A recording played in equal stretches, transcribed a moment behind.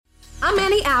I'm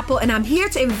Annie Apple, and I'm here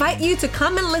to invite you to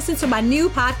come and listen to my new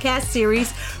podcast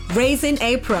series, Raising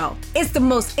a Pro. It's the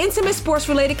most intimate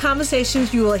sports-related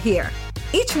conversations you will hear.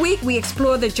 Each week, we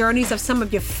explore the journeys of some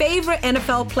of your favorite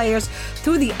NFL players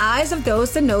through the eyes of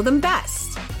those that know them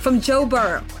best. From Joe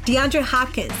Burrow, DeAndre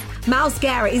Hopkins, Myles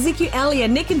Garrett, Ezekiel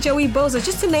Elliott, Nick and Joey Bosa,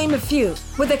 just to name a few.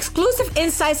 With exclusive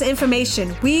insights and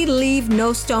information, we leave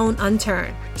no stone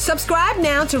unturned. Subscribe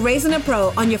now to Raising a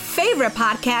Pro on your favorite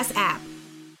podcast app.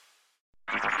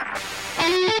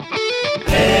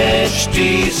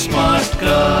 HT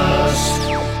Smartcast.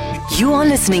 You are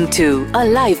listening to a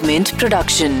Live Mint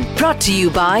production brought to you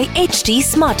by HT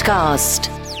Smartcast.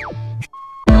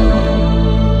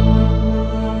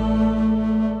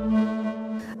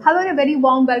 Hello and a very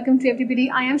warm welcome to everybody.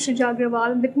 I am Shuja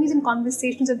Agrawal, and with me in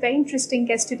conversations a very interesting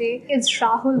guest today is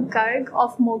Rahul Garg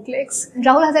of Moglix.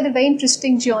 Rahul has had a very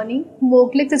interesting journey.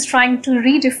 Moglix is trying to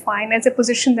redefine, as they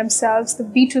position themselves, the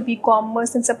B2B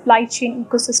commerce and supply chain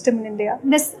ecosystem in India.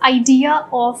 This idea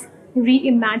of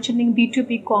reimagining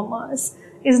B2B commerce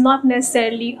is not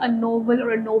necessarily a novel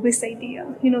or a novice idea.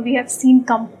 We have seen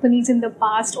companies in the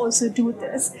past also do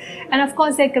this. And of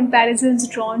course, there are comparisons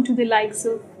drawn to the likes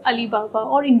of Alibaba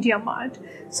or IndiaMart.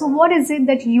 So what is it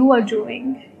that you are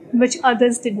doing which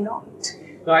others did not?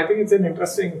 No, I think it's an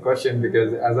interesting question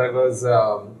because as I was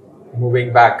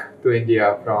moving back to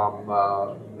India from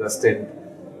the stint,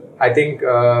 I think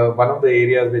one of the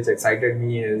areas which excited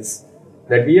me is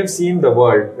that we have seen the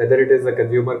world, whether it is the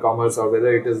consumer commerce or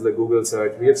whether it is the Google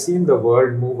search, we have seen the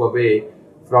world move away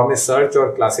from a search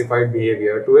or classified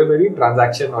behavior to a very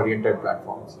transaction-oriented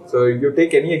platforms. So you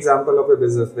take any example of a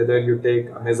business, whether you take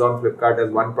Amazon, Flipkart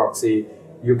as one proxy,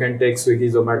 you can take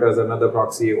Swiggy, Zomato as another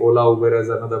proxy, Ola, Uber as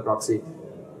another proxy.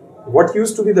 What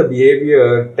used to be the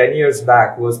behavior 10 years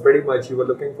back was pretty much you were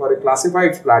looking for a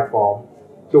classifieds platform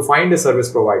to find a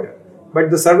service provider. But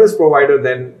the service provider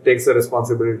then takes the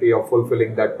responsibility of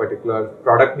fulfilling that particular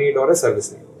product need or a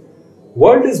service need.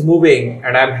 World is moving,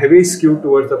 and I'm heavily skewed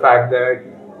towards the fact that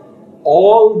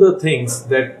all the things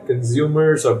that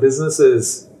consumers or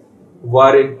businesses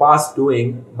were in past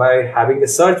doing by having a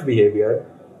search behavior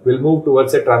will move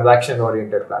towards a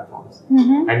transaction-oriented platforms.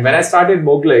 Mm-hmm. And when I started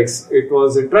Moglix, it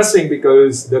was interesting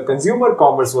because the consumer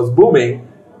commerce was booming,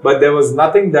 but there was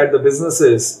nothing that the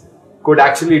businesses could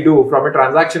actually do from a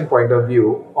transaction point of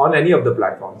view on any of the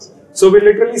platforms. So we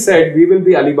literally said we will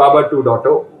be Alibaba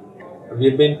 2.0.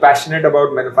 We've been passionate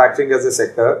about manufacturing as a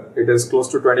sector. It is close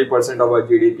to 20% of our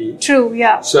GDP. True,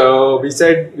 yeah. So we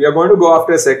said we are going to go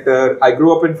after a sector. I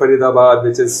grew up in Faridabad,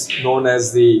 which is known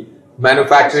as the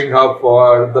manufacturing hub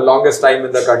for the longest time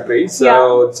in the country.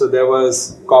 So there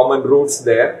was common roots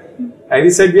there. And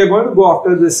we said we are going to go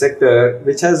after this sector,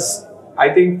 which has,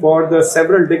 I think, for the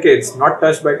several decades, not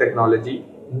touched by technology,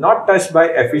 not touched by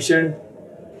efficient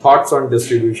thoughts on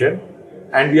distribution,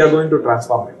 and we are going to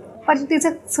transform it. But there's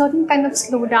a certain kind of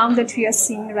slowdown that we are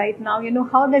seeing right now.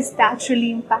 How does that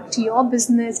really impact your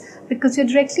business? Because you're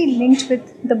directly linked with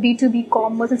the B2B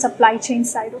commerce and supply chain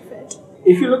side of it.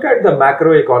 If you look at the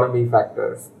macro economy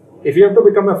factors, if you have to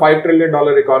become a $5 trillion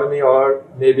economy or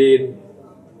maybe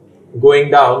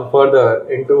going down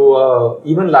further into an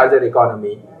even larger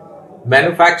economy,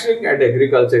 manufacturing and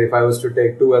agriculture, if I was to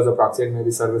take two as a proxy and maybe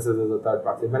services as a third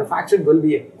proxy, manufacturing will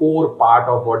be a core part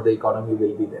of what the economy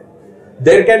will be there.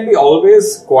 There can be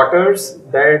always quarters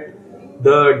that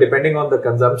depending on the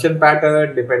consumption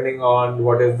pattern, depending on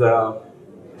what is the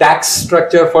tax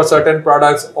structure for certain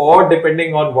products, or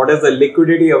depending on what is the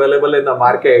liquidity available in the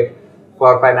market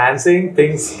for financing,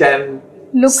 things can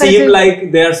seem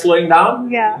like they are slowing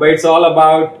down. Yeah. But it's all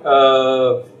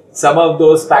about some of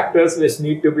those factors which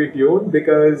need to be tuned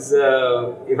because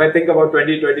if I think about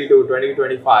 2022,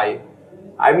 2025,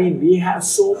 I mean, we have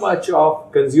so much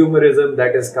of consumerism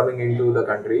that is coming into the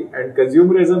country, and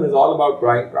consumerism is all about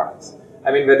growing products.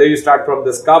 I mean, whether you start from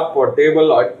this cup or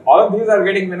table, or all of these are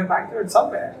getting manufactured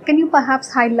somewhere. Can you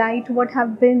perhaps highlight what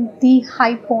have been the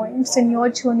high points in your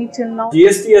journey till now?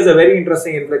 GST is a very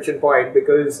interesting inflection point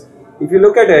because if you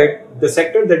look at it, the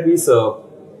sector that we serve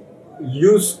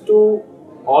used to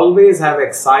always have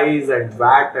excise and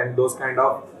VAT and those kind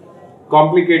of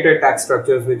complicated tax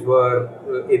structures which were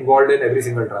involved in every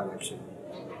single transaction.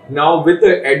 Now, with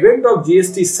the advent of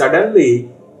GST,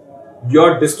 suddenly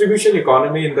your distribution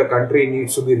economy in the country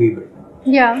needs to be rebuilt.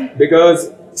 Yeah.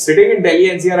 Because sitting in Delhi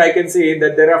NCR, I can say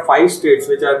that there are 5 states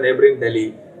which are neighboring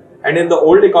Delhi. And in the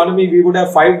old economy, we would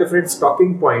have 5 different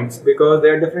stocking points because they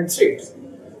are different states.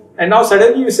 And now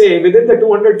suddenly you say, within the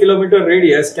 200 kilometer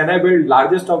radius, can I build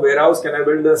largest of warehouse? Can I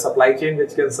build a supply chain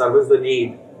which can service the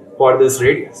need for this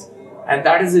radius? And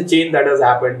that is a change that has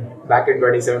happened back in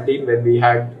 2017 when we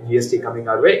had GST coming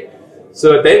our way.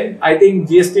 So then I think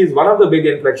GST is one of the big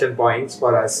inflection points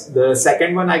for us. The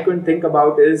second one I couldn't think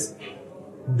about is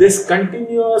this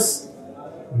continuous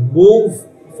move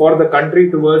for the country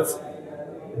towards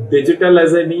digital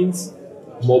as a means,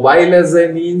 mobile as a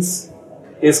means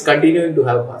is continuing to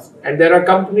help us. And there are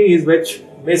companies which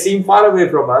may seem far away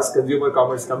from us, consumer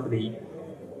commerce company,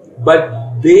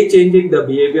 but they changing the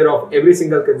behavior of every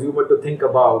single consumer to think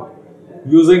about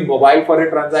using mobile for a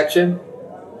transaction,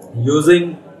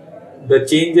 using the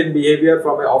change in behavior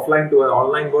from an offline to an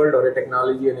online world or a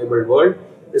technology enabled world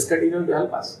is continuing to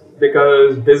help us,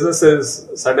 because businesses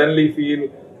suddenly feel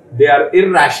they are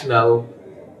irrational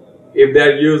if they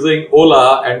are using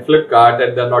Ola and Flipkart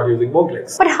and they're not using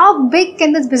Moglix. But how big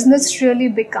can this business really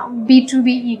become, B2B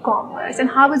e-commerce, and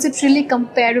how is it really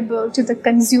comparable to the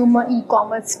consumer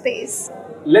e-commerce space?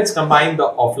 Let's combine the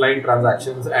offline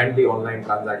transactions and the online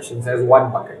transactions as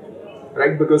one bucket,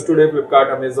 right? Because today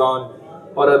Flipkart, Amazon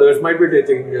or others might be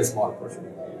taking a small portion.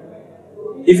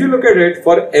 If you look at it,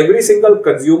 for every single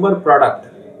consumer product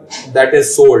that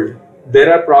is sold,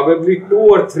 there are probably 2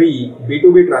 or 3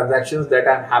 B2B transactions that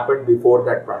have happened before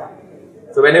that product.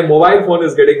 So when a mobile phone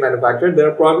is getting manufactured, there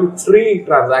are probably 3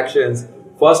 transactions,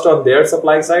 first on their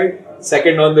supply side,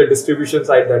 second on the distribution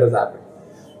side that has happened.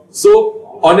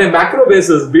 So on a macro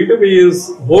basis, B2B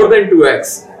is more than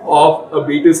 2x of a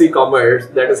B2C commerce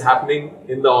that is happening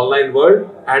in the online world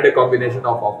and a combination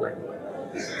of offline world.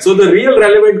 So the real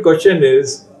relevant question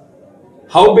is,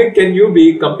 how big can you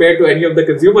be compared to any of the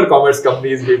consumer commerce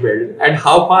companies we build, and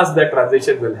how fast that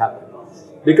transition will happen?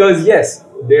 Because yes,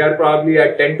 they are probably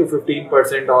at 10 to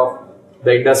 15% of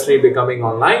the industry becoming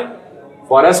online.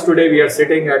 For us today, we are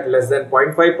sitting at less than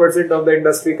 0.5% of the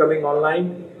industry coming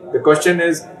online. The question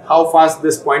is how fast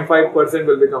this 0.5%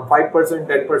 will become 5%,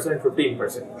 10%,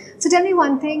 15%. So tell me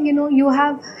one thing, you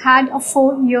have had a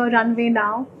 4-year runway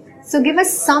now. So give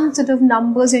us some sort of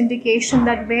numbers indication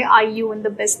that where are you in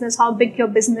the business, how big your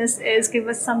business is, give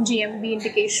us some GMV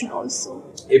indication also.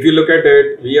 If you look at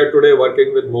it, we are today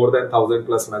working with more than 1,000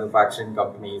 plus manufacturing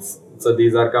companies. So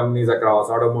these are companies across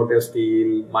automotive,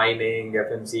 steel, mining,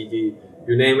 FMCG,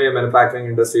 you name a manufacturing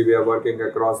industry, we are working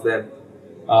across them.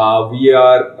 We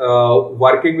are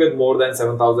working with more than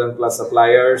 7,000 plus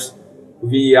suppliers.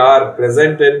 We are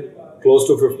present in close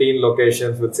to 15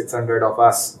 locations with 600 of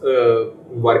us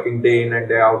working day in and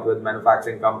day out with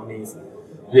manufacturing companies.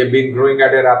 We have been growing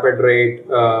at a rapid rate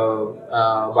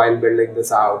while building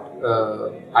this out.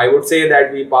 I would say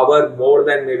that we power more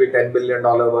than maybe $10 billion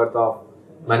worth of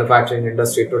manufacturing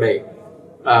industry today.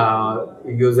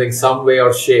 Using some way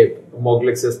or shape,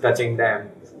 Moglix is touching them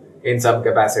in some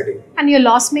capacity. And you're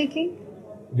loss making?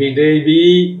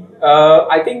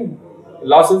 I think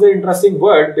loss is an interesting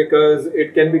word because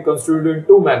it can be construed in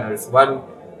 2 manners. One,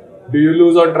 do you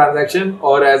lose on transaction,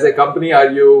 or as a company are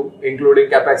you including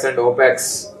capex and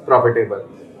opex profitable?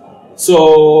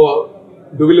 So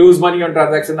do we lose money on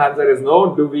transaction? The answer is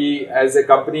no. Do we as a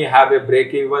company have a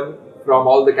break even from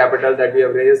all the capital that we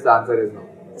have raised? The answer is no.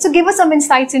 So give us some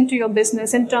insights into your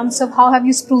business in terms of how have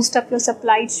you spruced up your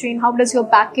supply chain? How does your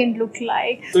back end look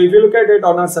like? So if you look at it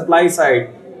on our supply side,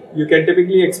 you can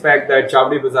typically expect that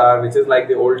Chavdi Bazaar, which is like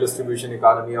the old distribution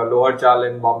economy, or Lower Chal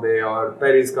in Bombay, or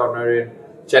Perry's Corner in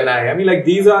Chennai. I mean, like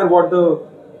these are what the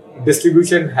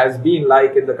distribution has been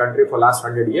like in the country for last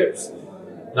 100 years.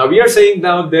 Now we are saying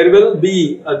now there will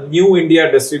be a new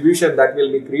India distribution that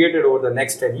will be created over the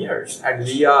next 10 years. And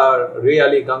we are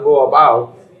really gung-ho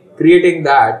about creating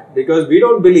that, because we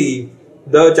don't believe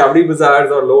the Chavdi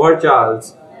Bazaars or Lower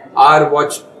Chals are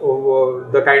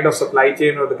the kind of supply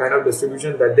chain or the kind of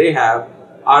distribution that they have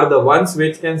are the ones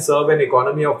which can serve an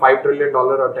economy of $5 trillion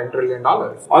or $10 trillion.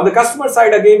 On the customer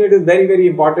side, again, it is very, very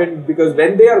important, because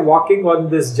when they are walking on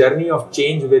this journey of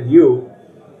change with you,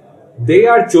 they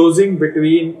are choosing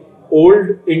between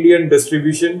old Indian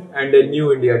distribution and a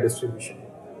new India distribution.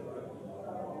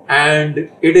 And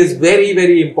it is very,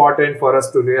 very important for us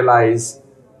to realize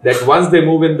that once they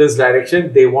move in this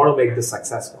direction, they want to make this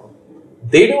successful.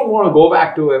 They don't want to go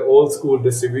back to an old school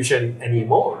distribution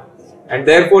anymore. And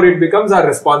therefore, it becomes our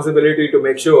responsibility to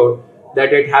make sure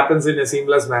that it happens in a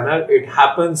seamless manner. It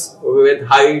happens with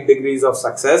high degrees of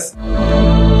success.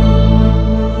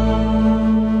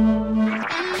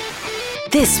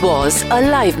 This was a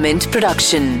Live Mint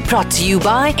production brought to you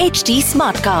by HT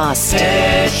Smartcast.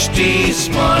 HT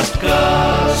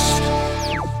Smartcast.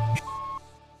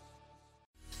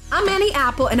 I'm Annie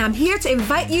Apple, and I'm here to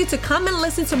invite you to come and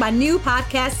listen to my new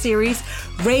podcast series,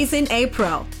 Raising a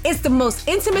Pro. It's the most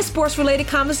intimate sports-related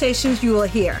conversations you will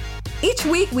hear. Each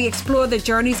week, we explore the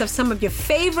journeys of some of your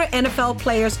favorite NFL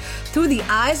players through the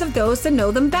eyes of those that know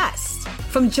them best.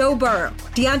 From Joe Burrow,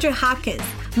 DeAndre Hopkins,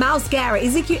 Myles Garrett,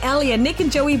 Ezekiel Elliott, Nick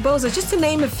and Joey Bosa, just to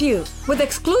name a few. With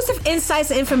exclusive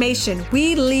insights and information,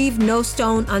 we leave no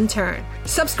stone unturned.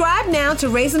 Subscribe now to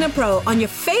Raising a Pro on your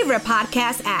favorite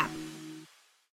podcast app.